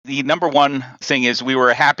The number one thing is we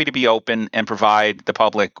were happy to be open and provide the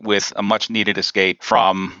public with a much needed escape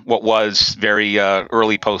from what was very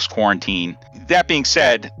early post-quarantine. That being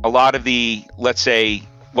said, a lot of the, let's say,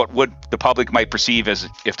 what would the public might perceive as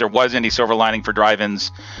if there was any silver lining for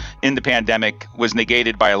drive-ins in the pandemic was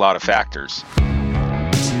negated by a lot of factors.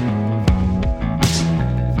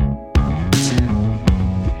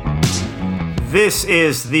 This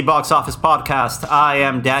is the Box Office Podcast. I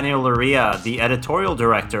am Daniel Luria, the editorial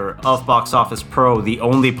director of Box Office Pro, the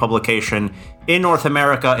only publication in North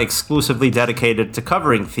America exclusively dedicated to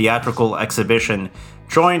covering theatrical exhibition,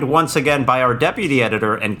 joined once again by our deputy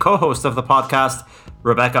editor and co-host of the podcast,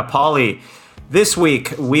 Rebecca Pauley. This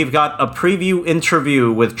week, we've got a preview interview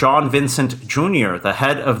with John Vincent Jr., the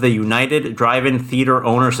head of the United Drive-In Theater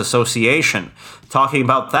Owners Association, talking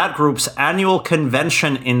about that group's annual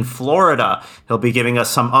convention in Florida. He'll be giving us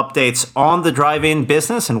some updates on the drive-in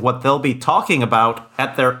business and what they'll be talking about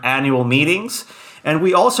at their annual meetings. And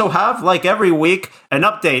we also have, like every week, an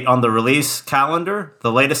update on the release calendar,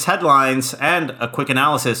 the latest headlines, and a quick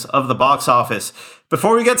analysis of the box office.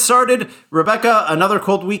 Before we get started, Rebecca, another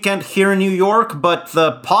cold weekend here in New York, but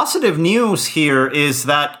the positive news here is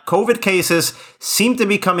that COVID cases seem to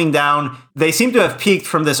be coming down. They seem to have peaked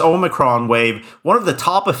from this Omicron wave. One of the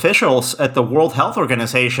top officials at the World Health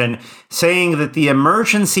Organization saying that the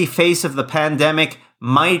emergency phase of the pandemic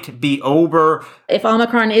might be over. If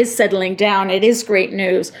Omicron is settling down, it is great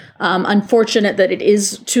news. Unfortunate that it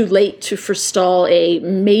is too late to forestall a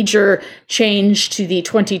major change to the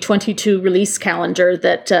 2022 release calendar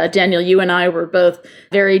that, Daniel, you and I were both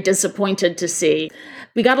very disappointed to see.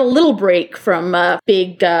 We got a little break from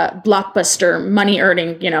big blockbuster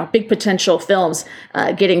money-earning, big potential films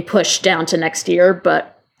getting pushed down to next year,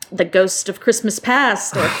 but the ghost of Christmas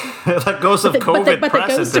past. The ghost of COVID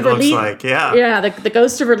present, it looks like, yeah. Yeah, the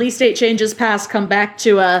ghost of release date changes past come back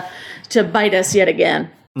to bite us yet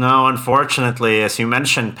again. No, unfortunately, as you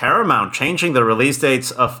mentioned, Paramount changing the release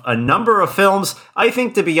dates of a number of films. I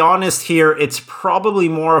think, to be honest here, it's probably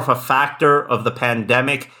more of a factor of the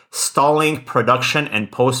pandemic stalling production and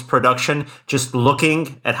post-production, just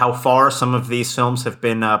looking at how far some of these films have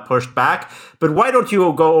been pushed back. But why don't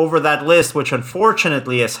you go over that list, which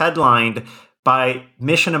unfortunately is headlined by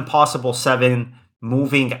Mission Impossible 7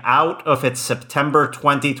 moving out of its September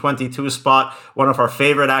 2022 spot, one of our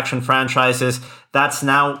favorite action franchises. That's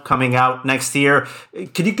now coming out next year.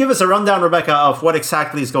 Could you give us a rundown, Rebecca, of what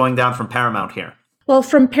exactly is going down from Paramount here? Well,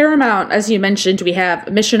 from Paramount, as you mentioned, we have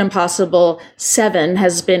Mission Impossible 7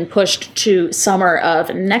 has been pushed to summer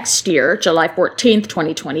of next year, July 14th,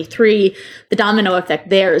 2023. The domino effect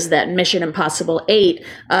there is that Mission Impossible 8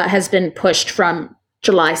 has been pushed from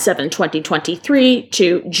July 7, 2023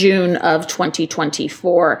 to June of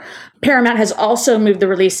 2024. Paramount has also moved the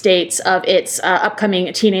release dates of its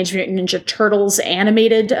upcoming Teenage Mutant Ninja Turtles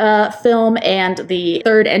animated film and the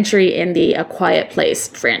third entry in the A Quiet Place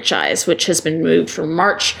franchise, which has been moved from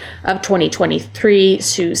March of 2023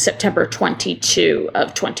 to September 22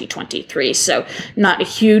 of 2023. So not a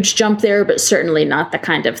huge jump there, but certainly not the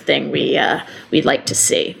kind of thing we'd like to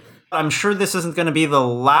see. I'm sure this isn't going to be the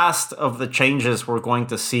last of the changes we're going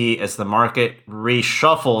to see as the market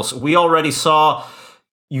reshuffles. We already saw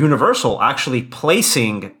Universal actually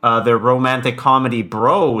placing their romantic comedy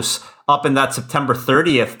Bros up in that September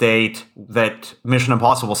 30th date that Mission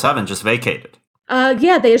Impossible 7 just vacated.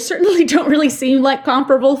 Yeah, they certainly don't really seem like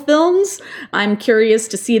comparable films. I'm curious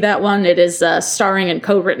to see that one. It is starring and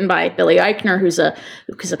co-written by Billy Eichner, who's a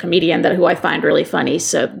comedian who I find really funny.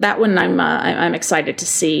 So that one I'm excited to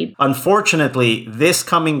see. Unfortunately, this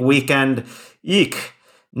coming weekend,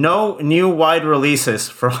 no new wide releases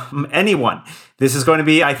from anyone. This is going to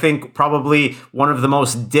be, I think, probably one of the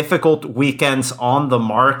most difficult weekends on the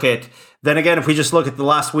market. Then again, if we just look at the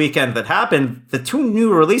last weekend that happened, the two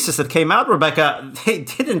new releases that came out, Rebecca, they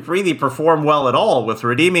didn't really perform well at all, with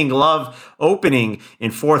Redeeming Love opening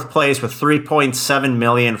in fourth place with 3.7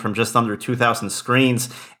 million from just under 2,000 screens.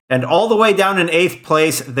 And all the way down in eighth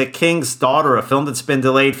place, The King's Daughter, a film that's been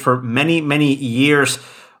delayed for many, many years,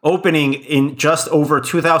 opening in just over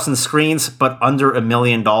 2,000 screens, but under $1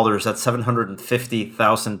 million. That's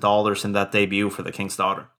 $750,000 in that debut for The King's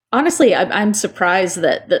Daughter. Honestly, I'm surprised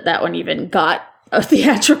that one even got a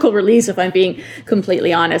theatrical release, if I'm being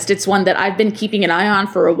completely honest. It's one that I've been keeping an eye on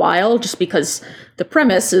for a while, just because the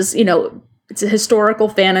premise is, it's a historical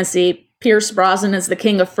fantasy. Pierce Brosnan, as the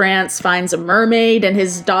King of France, finds a mermaid, and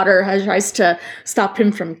his daughter tries to stop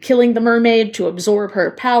him from killing the mermaid to absorb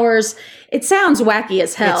her powers. It sounds wacky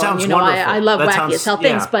as hell. It sounds wonderful. I love wacky as hell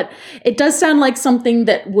things, but it does sound like something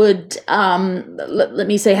that would, let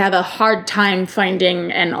me say, have a hard time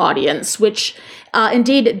finding an audience, which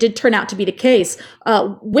indeed, it did turn out to be the case.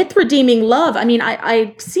 With Redeeming Love, I mean,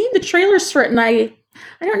 I've seen the trailers for it, and I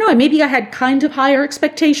don't know, maybe I had kind of higher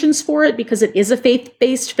expectations for it because it is a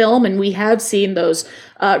faith-based film, and we have seen those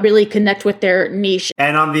really connect with their niche.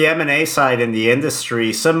 And on the M&A side in the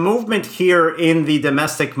industry, some movement here in the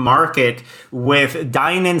domestic market with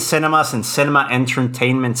dine-in cinemas and cinema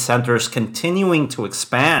entertainment centers continuing to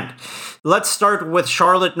expand. Let's start with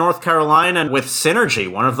Charlotte, North Carolina, with Synergy,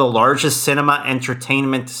 one of the largest cinema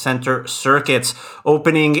entertainment center circuits,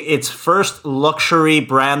 opening its first luxury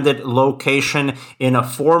branded location in a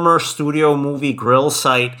former Studio Movie Grill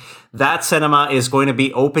site. That cinema is going to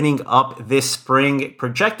be opening up this spring,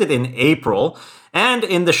 projected in April. And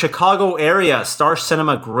in the Chicago area, Star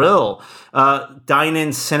Cinema Grill,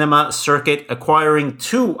 dine-in cinema circuit, acquiring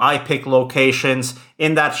 2 iPic locations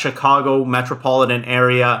in that Chicago metropolitan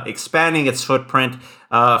area, expanding its footprint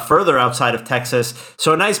further outside of Texas.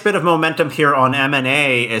 So a nice bit of momentum here on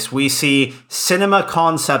M&A as we see cinema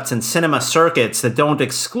concepts and cinema circuits that don't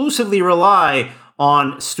exclusively rely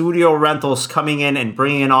on studio rentals coming in and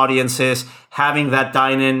bringing in audiences, having that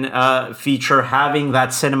dine-in feature, having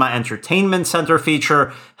that cinema entertainment center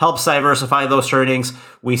feature helps diversify those earnings.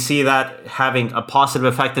 We see that having a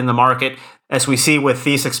positive effect in the market, as we see with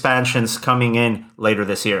these expansions coming in later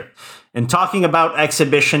this year. And talking about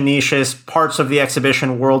exhibition niches, parts of the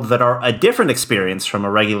exhibition world that are a different experience from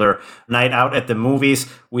a regular night out at the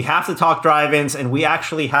movies, we have to talk drive-ins, and we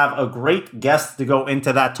actually have a great guest to go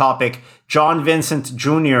into that topic. John Vincent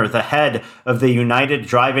Jr., the head of the United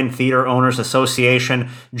Drive-In Theater Owners Association,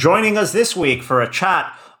 joining us this week for a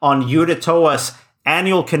chat on UDITOA's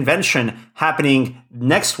annual convention happening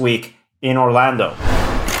next week in Orlando.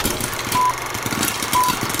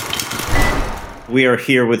 We are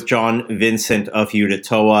here with John Vincent of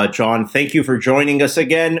UDITOA. John, thank you for joining us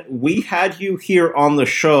again. We had you here on the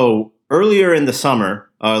show earlier in the summer,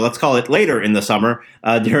 let's call it later in the summer,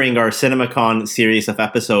 during our CinemaCon series of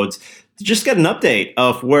episodes, to just get an update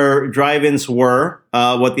of where drive-ins were,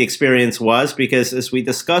 what the experience was, because as we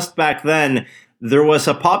discussed back then, there was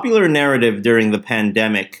a popular narrative during the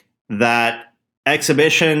pandemic that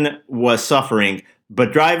exhibition was suffering,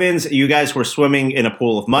 but drive-ins, you guys were swimming in a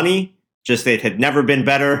pool of money. Just it had never been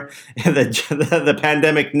better. The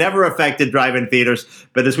pandemic never affected drive-in theaters.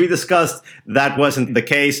 But as we discussed, that wasn't the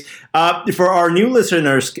case. For our new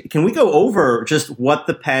listeners, can we go over just what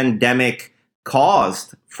the pandemic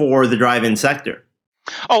caused for the drive-in sector?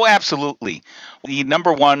 Oh, absolutely. The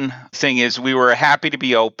number one thing is we were happy to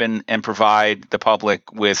be open and provide the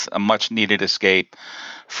public with a much needed escape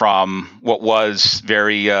from what was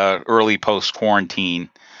very early post-quarantine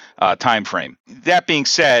time frame. That being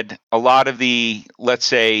said, a lot of the, let's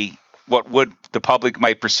say, what would the public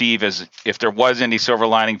might perceive as if there was any silver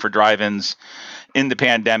lining for drive-ins in the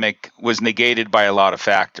pandemic was negated by a lot of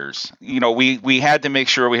factors. You know, we had to make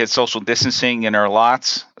sure we had social distancing in our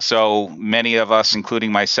lots. So many of us,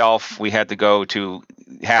 including myself, we had to go to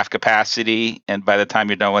half capacity. And by the time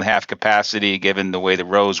you're done with half capacity, given the way the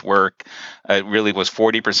rows work, it really was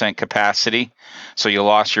 40% capacity. So you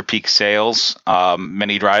lost your peak sales.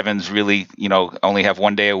 Many drive-ins really, only have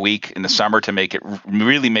 1 day a week in the summer to make it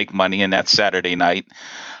really make money, and that's Saturday night.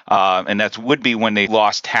 And that would be when they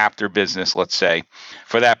lost half their business, let's say,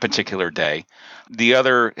 for that particular day. The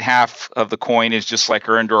other half of the coin is just like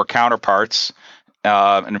our indoor counterparts.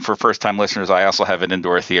 And for first-time listeners, I also have an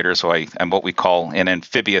indoor theater, so I'm what we call an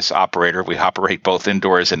amphibious operator. We operate both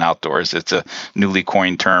indoors and outdoors. It's a newly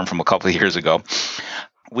coined term from a couple of years ago.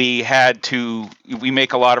 We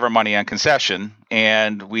make a lot of our money on concession,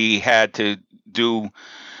 and we had to do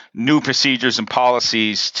new procedures and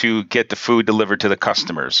policies to get the food delivered to the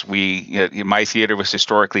customers. My theater was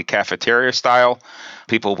historically cafeteria style.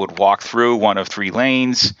 People would walk through one of 3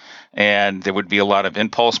 lanes, and there would be a lot of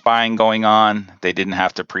impulse buying going on. They didn't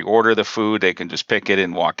have to pre-order the food. They can just pick it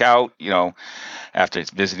and walk out, after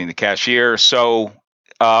visiting the cashier. So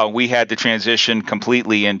we had to transition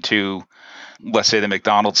completely into, let's say, the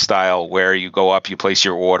McDonald's style, where you go up, you place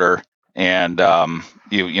your order, and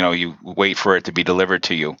you wait for it to be delivered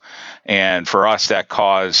to you. And for us, that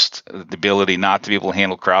caused the ability not to be able to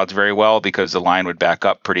handle crowds very well because the line would back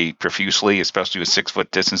up pretty profusely, especially with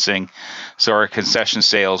 6-foot distancing. So our concession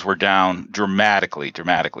sales were down dramatically.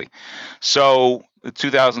 So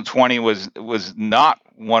 2020 was not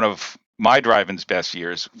one of my drive-in's best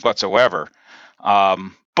years whatsoever.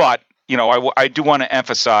 But I do want to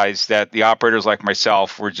emphasize that the operators like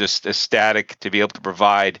myself were just ecstatic to be able to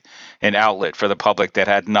provide an outlet for the public that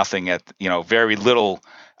had nothing very little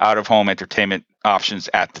out-of-home entertainment options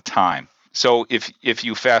at the time. So if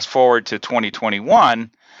you fast forward to 2021,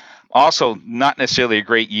 Also, not necessarily a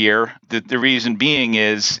great year. The reason being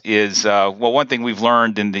is one thing we've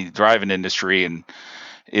learned in the drive-in industry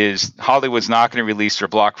is Hollywood's not going to release their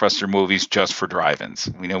blockbuster movies just for drive-ins.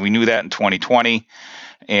 We knew that in 2020,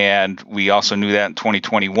 and we also knew that in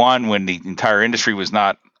 2021 when the entire industry was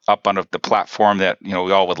not up on the platform that we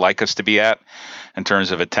all would like us to be at in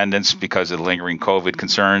terms of attendance because of the lingering COVID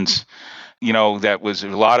concerns. That was a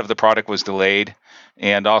lot of the product was delayed,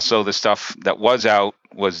 and also the stuff that was out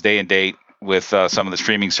was day and date with some of the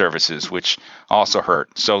streaming services, which also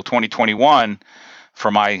hurt. So 2021, for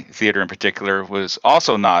my theater in particular, was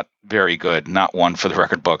also not very good, not one for the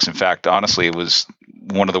record books. In fact, honestly, it was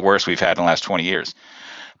one of the worst we've had in the last 20 years.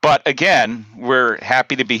 But again, we're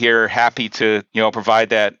happy to be here, happy to provide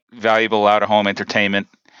that valuable out-of-home entertainment.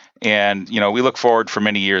 And, we look forward for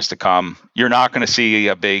many years to come. You're not going to see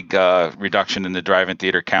a big reduction in the drive-in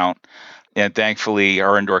theater count. And thankfully,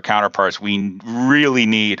 our indoor counterparts, we really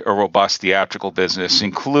need a robust theatrical business,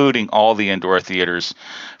 including all the indoor theaters,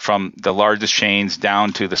 from the largest chains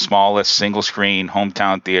down to the smallest single-screen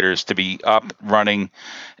hometown theaters, to be up, running,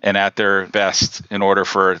 and at their best in order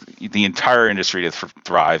for the entire industry to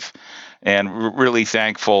thrive. And we're really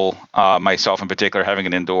thankful, myself in particular, having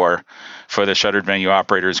an indoor for the Shuttered Venue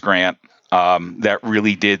Operators Grant that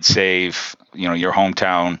really did save, your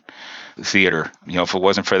hometown theater. If it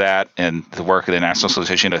wasn't for that and the work of the National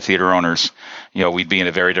Association of Theater Owners, we'd be in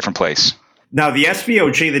a very different place. Now, the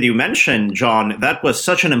SVOG that you mentioned, John, that was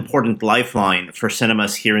such an important lifeline for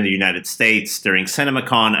cinemas here in the United States. During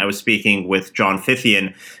CinemaCon, I was speaking with John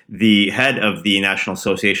Fithian, the head of the National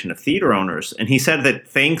Association of Theater Owners, and he said that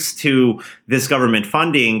thanks to this government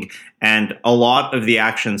funding and a lot of the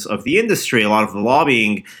actions of the industry, a lot of the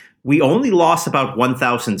lobbying, we only lost about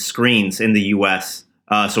 1,000 screens in the U.S.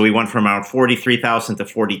 So we went from around 43,000 to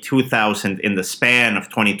 42,000 in the span of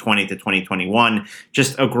 2020 to 2021.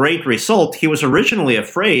 Just a great result. He was originally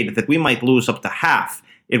afraid that we might lose up to half.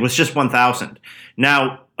 It was just 1,000.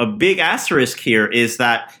 Now, a big asterisk here is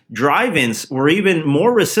that drive-ins were even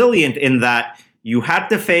more resilient in that you had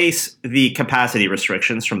to face the capacity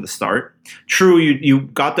restrictions from the start. True, you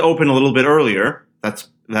got to open a little bit earlier. That's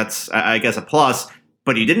I guess, a plus.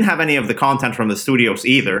 But you didn't have any of the content from the studios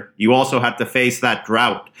either. You also had to face that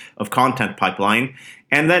drought of content pipeline.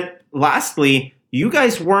 And then lastly, you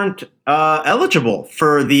guys weren't eligible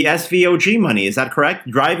for the SVOG money. Is that correct?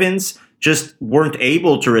 Drive-ins just weren't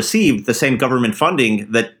able to receive the same government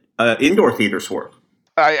funding that indoor theaters were.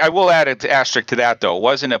 I will add an asterisk to that, though. It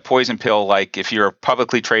wasn't a poison pill like if you're a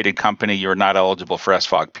publicly traded company, you're not eligible for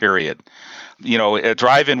SVOG, period. A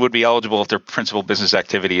drive-in would be eligible if their principal business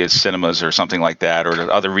activity is cinemas or something like that,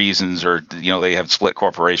 or other reasons, or, they have split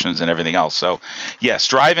corporations and everything else. So, yes,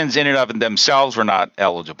 drive-ins in and of themselves were not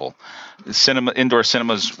eligible. Indoor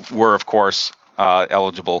cinemas were, of course,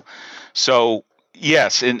 eligible. So,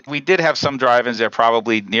 yes, and we did have some drive-ins that are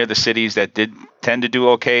probably near the cities that did tend to do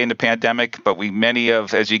okay in the pandemic, but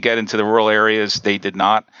as you get into the rural areas, they did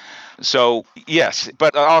not. So, yes,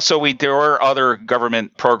 but also there were other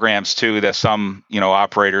government programs, too, that some,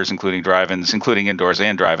 operators, including drive-ins, including indoors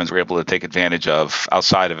and drive-ins, were able to take advantage of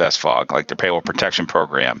outside of SVOG, like the payroll protection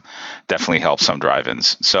program definitely helped some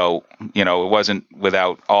drive-ins. So, it wasn't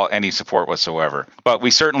without any support whatsoever. But we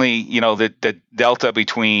certainly, the delta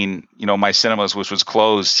between, my cinemas, which was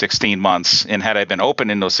closed 16 months, and had I been open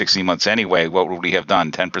in those 16 months anyway, what would we have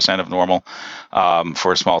done? 10% of normal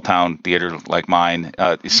for a small town theater like mine.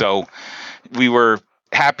 So we were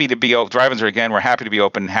happy to be open. Drive-ins we're happy to be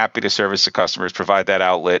open, happy to service the customers, provide that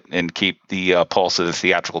outlet, and keep the pulse of the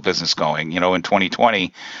theatrical business going. In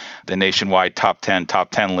 2020, the nationwide top 10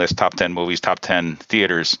 list, top 10 movies, top 10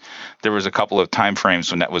 theaters, there was a couple of time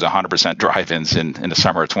frames when that was 100% drive-ins in the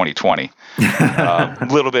summer of 2020. A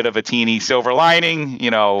little bit of a teeny silver lining,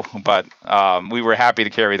 but we were happy to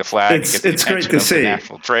carry the flag. It's great to see.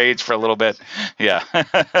 National trades for a little bit. Yeah,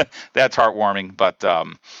 that's heartwarming, but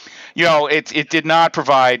it did not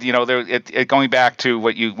provide, going back to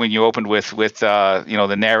when you opened with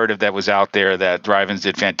the narrative that was out there that drive-ins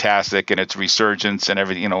did fantastic and its resurgence and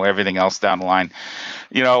everything else down the line.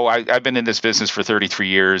 I've been in this business for 33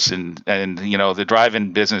 years and the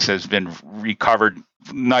drive-in business has been recovered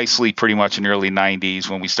nicely pretty much in the early 90s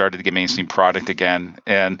when we started to get mainstream product again.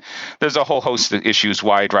 And there's a whole host of issues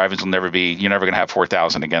why drive-ins will you're never going to have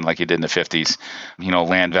 4,000 again like you did in the 50s,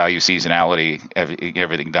 land value, seasonality,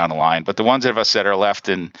 everything down the line. But the ones of us that are left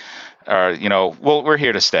and are, we're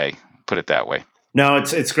here to stay, put it that way. No,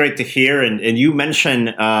 it's great to hear. And you mentioned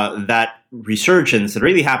that resurgence that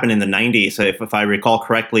really happened in the 90s. If I recall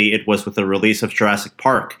correctly, it was with the release of Jurassic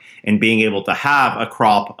Park and being able to have a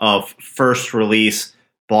crop of first release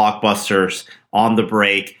blockbusters on the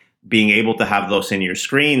break being able to have those in your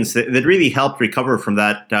screens that really helped recover from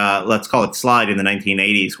that, let's call it slide in the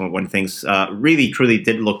 1980s when things really, truly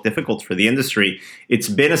did look difficult for the industry. It's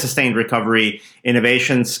been a sustained recovery.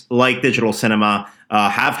 Innovations like digital cinema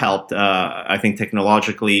have helped, I think,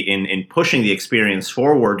 technologically in pushing the experience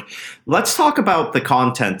forward. Let's talk about the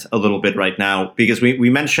content a little bit right now, because we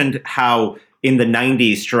mentioned how in the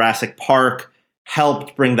 90s, Jurassic Park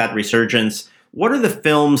helped bring that resurgence. What are the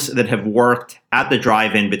films that have worked at the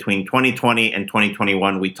drive-in between 2020 and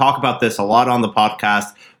 2021? We talk about this a lot on the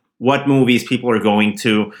podcast, what movies people are going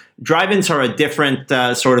to. Drive-ins are a different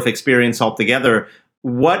sort of experience altogether.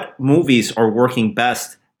 What movies are working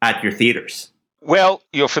best at your theaters? Well,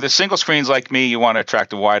 for the single screens like me, you want to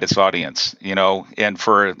attract the widest audience, and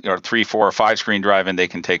for 3, 4, or 5 screen drive-in, they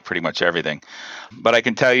can take pretty much everything. But I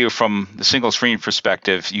can tell you from the single screen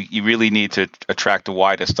perspective, you really need to attract the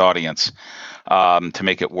widest audience to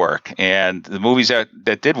make it work. And the movies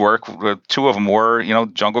that did work, 2 of them were,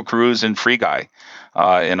 Jungle Cruise and Free Guy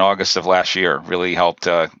in August of last year, really helped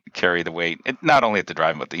carry the weight, not only at the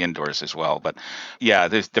drive-in, but the indoors as well. But yeah,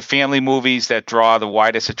 the family movies that draw the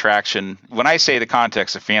widest attraction. When I say the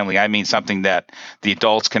context of family, I mean something that the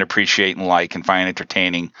adults can appreciate and like and find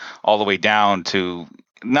entertaining, all the way down to,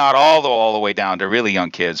 not all the way down to really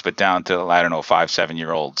young kids, but down to, 5,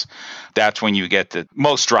 7-year-olds. That's when you get the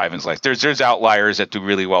most drive-ins. Like there's outliers that do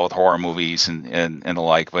really well with horror movies and the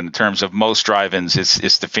like, but in terms of most drive-ins,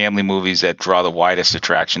 it's the family movies that draw the widest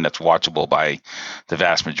attraction that's watchable by the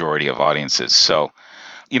vast majority of audiences. So,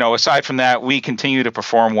 aside from that, we continue to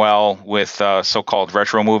perform well with so-called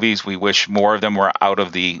retro movies. We wish more of them were out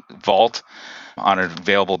of the vault on an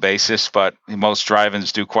available basis, but most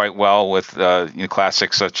drive-ins do quite well with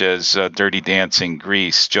classics such as Dirty Dancing,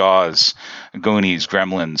 Grease, Jaws, Goonies,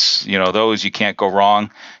 Gremlins. Those you can't go wrong.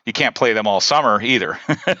 You can't play them all summer either.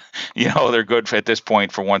 They're good at this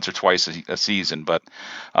point for once or twice a season, but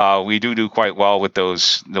we do quite well with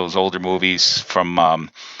those older movies from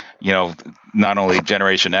not only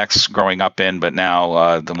Generation X growing up in, but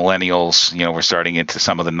now the millennials. We're starting into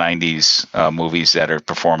some of the 90s movies that are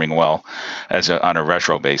performing well on a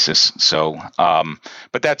retro basis. So,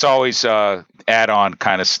 but that's always add-on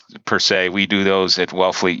kind of per se. We do those at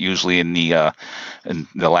Wellfleet usually in the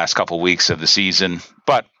last couple of weeks of the season.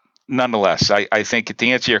 But nonetheless, I think to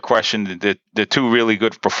answer your question, the 2 really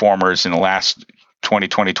good performers in the last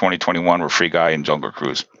 2020, 2021 were Free Guy and Jungle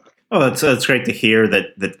Cruise. Oh, that's great to hear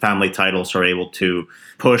that family titles are able to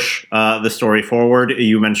push the story forward.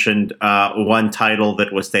 You mentioned one title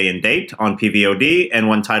that was day and date on PVOD and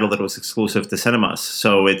one title that was exclusive to cinemas.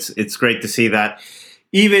 So it's great to see that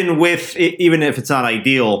even if it's not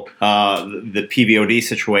ideal, the PVOD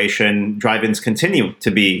situation, drive-ins continue to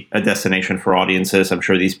be a destination for audiences. I'm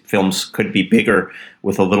sure these films could be bigger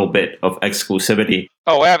with a little bit of exclusivity.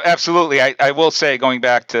 Oh, absolutely. I will say, going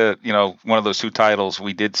back to one of those 2 titles,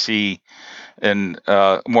 we did see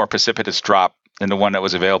a more precipitous drop in the one that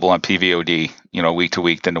was available on PVOD, week to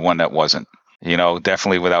week, than the one that wasn't.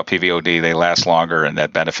 Definitely without PVOD, they last longer, and I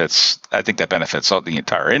think that benefits the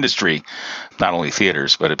entire industry, not only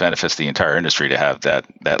theaters, but it benefits the entire industry to have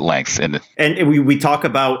that length. And we talk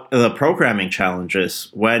about the programming challenges.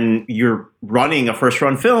 When you're running a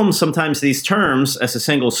first-run film, sometimes these terms, as a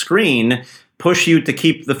single screen, push you to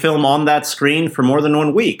keep the film on that screen for more than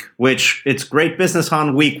 1 week, which it's great business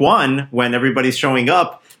on week 1 when everybody's showing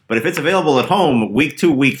up. But if it's available at home, week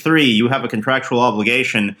 2, week 3, you have a contractual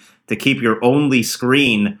obligation to keep your only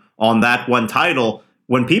screen on that one title,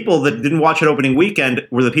 when people that didn't watch it opening weekend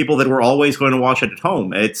were the people that were always going to watch it at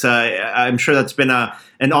home. It's I'm sure that's been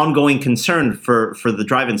an ongoing concern for the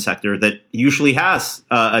drive-in sector that usually has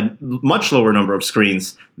a much lower number of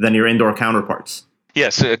screens than your indoor counterparts.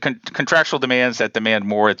 Yes, contractual demands that demand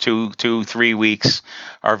more at 2, 3 weeks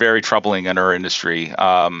are very troubling in our industry.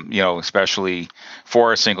 Especially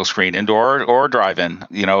for a single screen indoor or drive-in.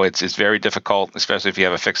 It's very difficult, especially if you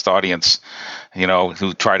have a fixed audience,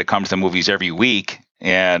 who try to come to the movies every week.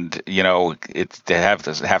 And they have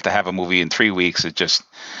to have a movie in 3 weeks.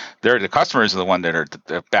 The customers are the one that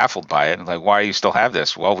are baffled by it. Like, why do you still have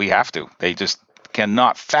this? Well, we have to. They just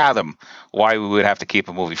cannot fathom why we would have to keep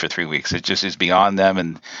a movie for 3 weeks. It just is beyond them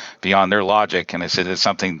and beyond their logic. And I said it's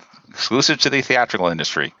something exclusive to the theatrical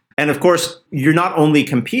industry. And of course, you're not only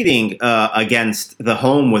competing against the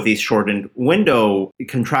home with these shortened window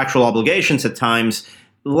contractual obligations at times.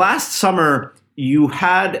 Last summer, you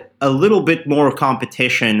had a little bit more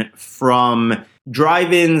competition from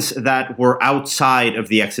drive-ins that were outside of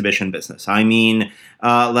the exhibition business. I mean,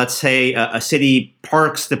 let's say a city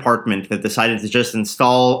parks department that decided to just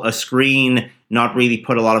install a screen, not really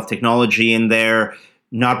put a lot of technology in there.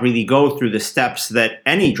 not really go through the steps that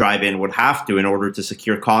any drive-in would have to in order to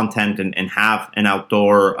secure content and have an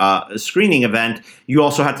outdoor screening event. You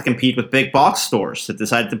also had to compete with big box stores that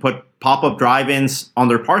decided to put pop-up drive-ins on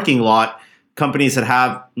their parking lot, companies that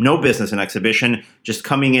have no business in exhibition just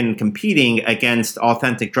coming in and competing against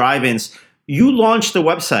authentic drive-ins. You launched a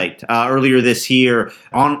website earlier this year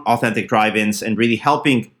on authentic drive-ins and really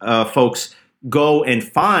helping folks go and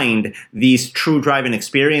find these true drive-in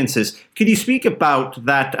experiences. Could you speak about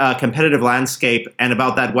that competitive landscape and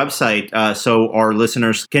about that website so our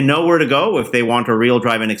listeners can know where to go if they want a real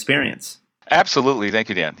drive-in experience? Absolutely. Thank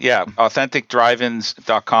you, Dan. Yeah,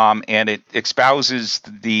 authenticdriveins.com, and it espouses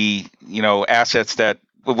the, assets that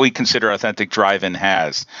what we consider authentic drive-in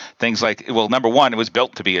has. Things like, well, number one, it was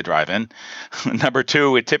built to be a drive-in. Number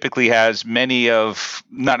two, it typically has many of,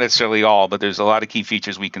 not necessarily all, but there's a lot of key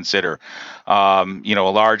features we consider. A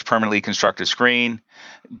large permanently constructed screen,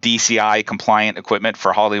 DCI compliant equipment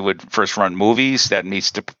for Hollywood first run movies that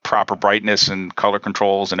meets the proper brightness and color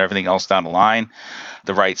controls and everything else down the line.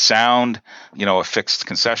 The right sound, a fixed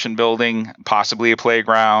concession building, possibly a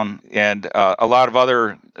playground, and a lot of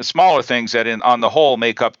other smaller things that on the whole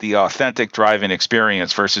make up the authentic drive-in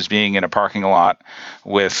experience versus being in a parking lot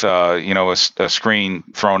with a screen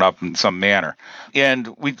thrown up in some manner. And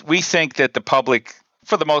we think that the public,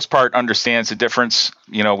 for the most part, understands the difference.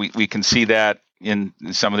 We can see that in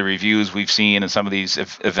some of the reviews we've seen in some of these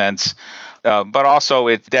events. But also,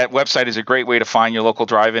 that website is a great way to find your local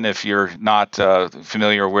drive-in if you're not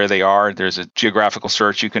familiar where they are. There's a geographical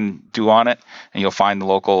search you can do on it, and you'll find the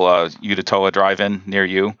local Utah drive-in near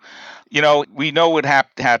you. We know what had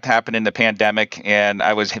to happen in the pandemic, and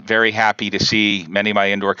I was very happy to see many of my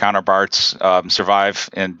indoor counterparts survive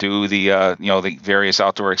and do the various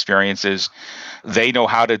outdoor experiences. They know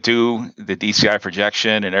how to do the DCI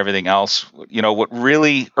projection and everything else. What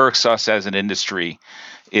really irks us as an industry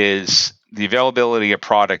is the availability of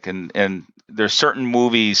product, and there's certain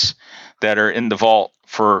movies that are in the vault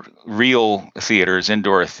for real theaters,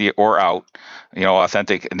 indoor or out,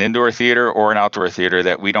 authentic, an indoor theater or an outdoor theater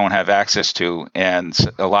that we don't have access to. And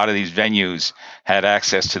a lot of these venues had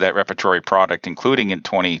access to that repertory product, including in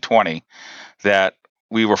 2020, that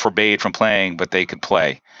we were forbade from playing, but they could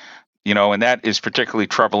play. And that is particularly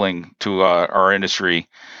troubling to our industry,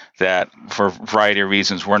 that for a variety of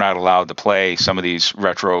reasons, we're not allowed to play some of these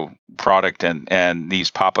retro product, and these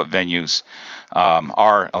pop-up venues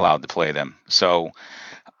are allowed to play them. So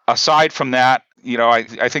aside from that,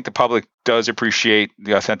 I think the public does appreciate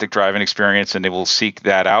the authentic drive-in experience, and they will seek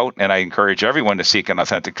that out. And I encourage everyone to seek an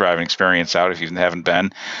authentic drive-in experience out if you haven't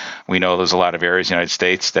been. We know there's a lot of areas in the United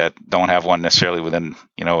States that don't have one necessarily within,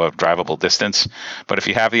 a drivable distance. But if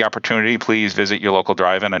you have the opportunity, please visit your local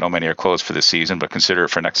drive-in. I know many are closed for this season, but consider it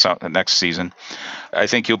for next season. I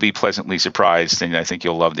think you'll be pleasantly surprised, and I think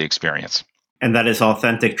you'll love the experience. And that is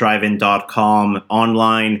authenticdrivein.com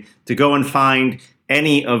online to go and find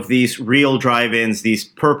any of these real drive-ins, these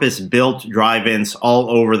purpose-built drive-ins all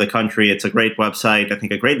over the country. It's a great website. I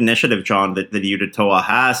think a great initiative, John, that Utah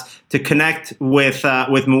has to connect with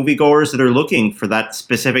moviegoers that are looking for that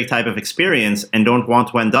specific type of experience and don't want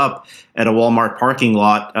to end up at a Walmart parking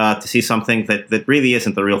lot to see something that really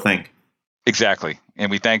isn't the real thing. Exactly. And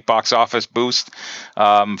we thank Box Office Boost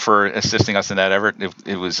for assisting us in that effort.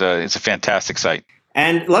 It's a fantastic site.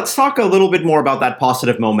 And let's talk a little bit more about that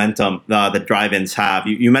positive momentum that drive-ins have.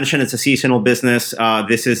 You mentioned it's a seasonal business.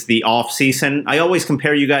 This is the off-season. I always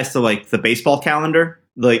compare you guys to the baseball calendar.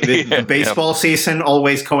 The baseball season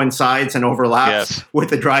always coincides and overlaps with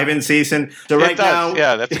the drive-in season. So right now,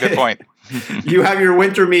 yeah, that's a good point. You have your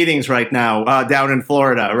winter meetings right now down in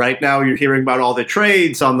Florida. Right now, you're hearing about all the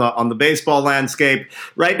trades on the baseball landscape.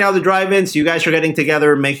 Right now, the drive-ins, you guys are getting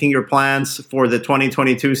together, making your plans for the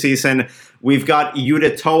 2022 season. We've got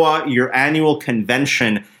Utah, your annual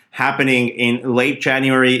convention, happening in late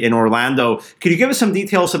January in Orlando. Could you give us some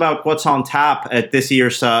details about what's on tap at this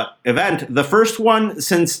year's event? The first one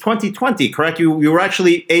since 2020, correct? You were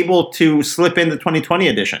actually able to slip in the 2020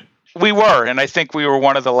 edition. We were, and I think we were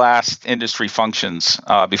one of the last industry functions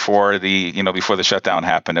before the shutdown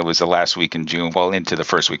happened. It was the last week in June, well, into the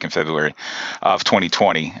first week in February of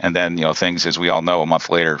 2020, and then things, as we all know, a month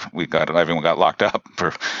later, everyone got locked up,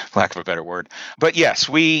 for lack of a better word. But yes,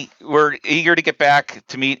 we were eager to get back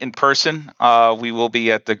to meet in person. We will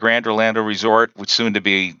be at the Grand Orlando Resort, which soon to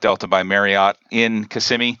be Delta by Marriott in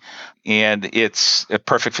Kissimmee. and it's a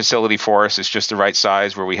perfect facility for us. It's just the right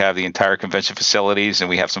size where we have the entire convention facilities, and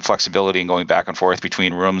we have some flexibility in going back and forth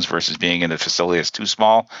between rooms versus being in a facility that's too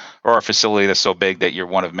small or a facility that's so big that you're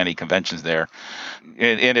one of many conventions there.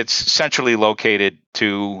 And it's centrally located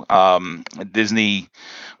to Disney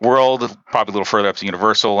World, probably a little further up to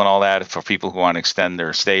Universal and all that for people who want to extend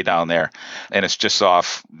their stay down there. And it's just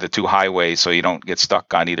off the two highways, so you don't get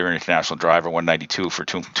stuck on either International Drive or 192 for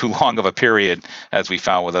too long of a period, as we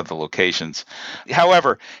found with other locations.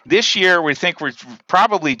 However, this year we think we're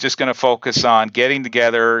probably just going to focus on getting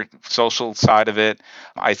together, social side of it.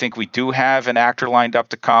 I think we do have an actor lined up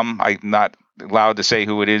to come. I'm not allowed to say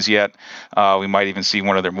who it is yet. We might even see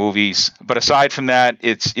one of their movies. But aside from that,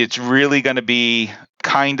 it's really going to be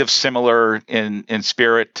kind of similar in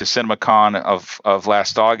spirit to CinemaCon of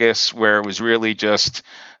last August, where it was really just,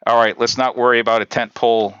 all right, let's not worry about a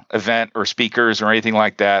tentpole event or speakers or anything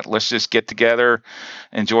like that. Let's just get together,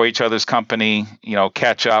 enjoy each other's company,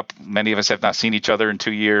 catch up. Many of us have not seen each other in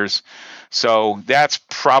 2 years. So that's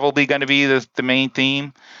probably going to be the main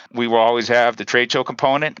theme. We will always have the trade show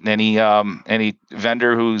component. Any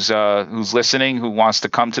vendor who's listening who wants to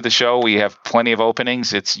come to the show, we have plenty of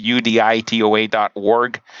openings. It's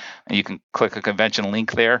uditoa.org, and you can click a convention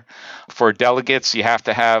link there. For delegates, you have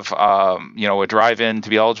to have a drive-in to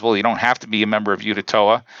be eligible. You don't have to be a member of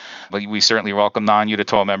UDITOA, but we certainly welcome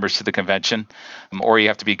non-UDITOA members to the convention, or you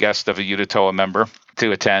have to be a guest of a UDITOA member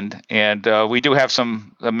to attend. And we do have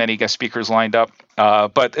many guest speakers lined up.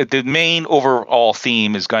 But the main overall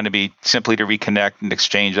theme is going to be simply to reconnect and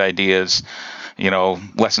exchange ideas,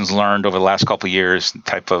 lessons learned over the last couple of years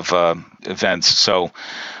type of events. So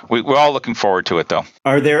we're all looking forward to it, though.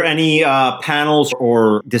 Are there any panels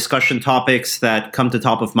or discussion topics that come to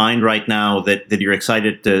top of mind right now that you're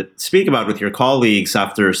excited to speak about with your colleagues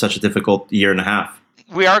after such a difficult year and a half?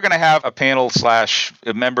 We are going to have a panel /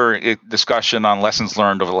 member discussion on lessons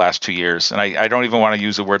learned over the last 2 years. And I don't even want to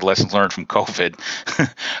use the word lessons learned from COVID,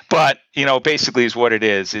 but, basically is what it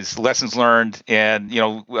is lessons learned. And,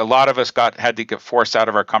 a lot of us had to get forced out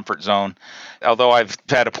of our comfort zone. Although I've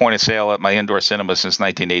had a point of sale at my indoor cinema since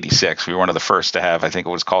 1986. We were one of the first to have, I think it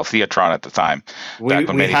was called Theatron at the time. We have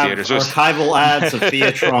archival ads of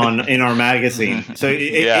Theatron in our magazine. So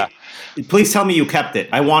please tell me you kept it.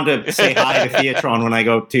 I want to say hi to Theatron when I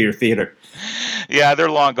go to your theater. Yeah,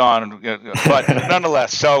 they're long gone, but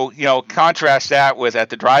nonetheless. So, contrast that with at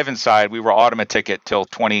the drive-in side, we were automa ticket till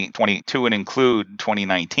 2022 and include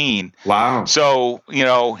 2019. Wow. So,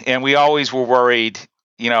 and we always were worried,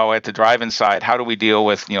 at the drive-in side, how do we deal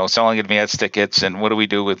with, selling advance tickets, and what do we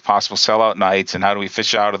do with possible sellout nights, and how do we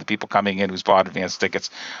fish out of the people coming in who's bought advance tickets?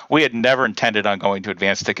 We had never intended on going to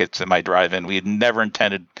advance tickets at my drive-in. We had never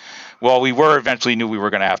intended. Well, we eventually knew we were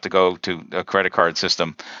going to have to go to a credit card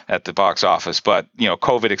system at the box office, but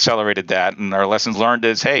COVID accelerated that, and our lessons learned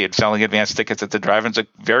is, hey, selling advance tickets at the drive-in is a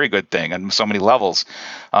very good thing on so many levels.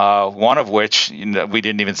 One of which we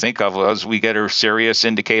didn't even think of was we get a serious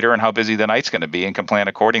indicator on how busy the night's going to be and can plan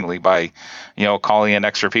accordingly by, calling in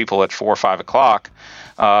extra people at 4 or 5 o'clock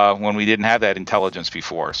when we didn't have that intelligence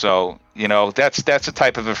before. So, that's the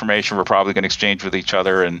type of information we're probably going to exchange with each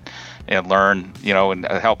other and learn, and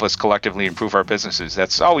help us collectively improve our businesses.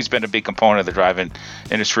 That's always been a big component of the drive-in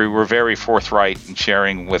industry. We're very forthright in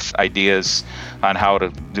sharing with ideas on how to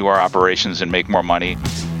do our operations and make more money.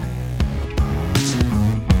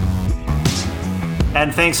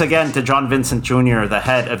 And thanks again to John Vincent Jr., the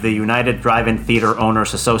head of the United Drive-In Theater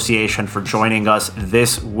Owners Association, for joining us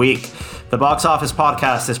this week. The Box Office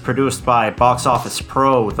Podcast is produced by Box Office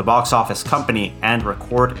Pro, The Box Office Company, and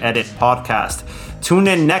Record Edit Podcast. Tune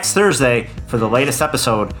in next Thursday for the latest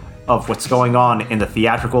episode of what's going on in the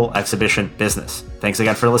theatrical exhibition business. Thanks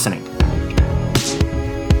again for listening.